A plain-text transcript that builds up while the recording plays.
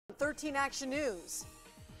13 Action News.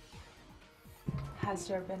 Has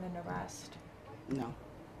there been an arrest? No.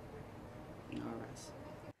 No arrest.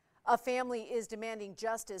 A family is demanding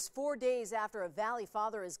justice 4 days after a Valley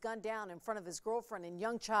father is gunned down in front of his girlfriend and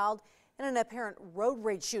young child in an apparent road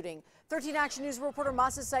rage shooting. 13 Action News reporter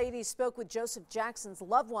Mahsa Saeidi spoke with Joseph Jackson's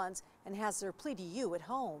loved ones and has their plea to you at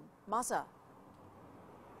home. Mahsa.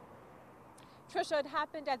 Trisha, it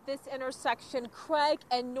happened at this intersection, Craig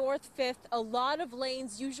and North 5th. A lot of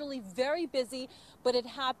lanes, usually very busy, but it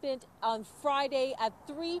happened on Friday at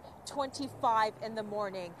 3:25 in the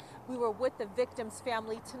morning. We were with the victim's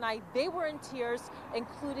family tonight. They were in tears,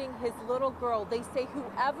 including his little girl. They say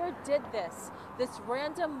whoever did this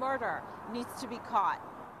random murder, needs to be caught.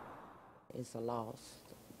 It's a loss.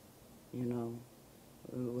 You know,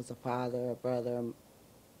 it was a father, a brother,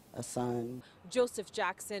 a son. Joseph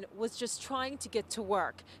Jackson was just trying to get to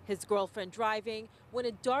work, his girlfriend driving, when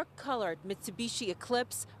a dark-colored Mitsubishi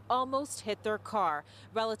Eclipse almost hit their car.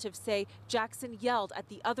 Relatives say Jackson yelled at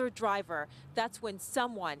the other driver. That's when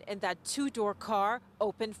someone in that two-door car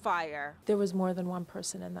opened fire. There was more than one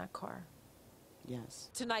person in that car. Yes.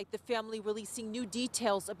 Tonight, the family releasing new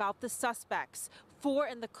details about the suspects. 4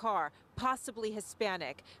 in the car, possibly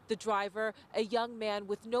Hispanic. The driver, a young man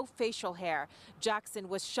with no facial hair. Jackson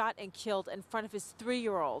was shot and killed in front of his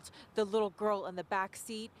 3-year-old. The little girl in the back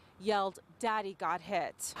seat yelled, "Daddy got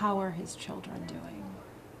hit." How are his children doing?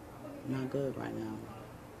 Not good right now.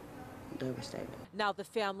 Devastated. Now the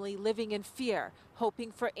family living in fear,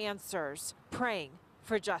 hoping for answers, praying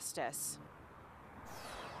for justice.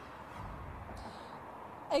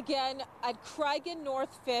 Again, at Craig and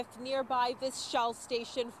North 5th, nearby this Shell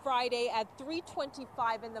station, Friday at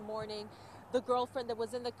 3:25 in the morning. The girlfriend that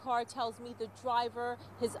was in the car tells me the driver,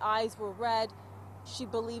 his eyes were red. She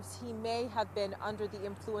believes he may have been under the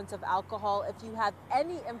influence of alcohol. If you have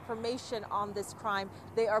any information on this crime,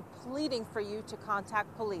 they are pleading for you to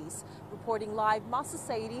contact police. Reporting live, Mahsa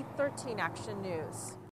Saeidi, 13 Action News.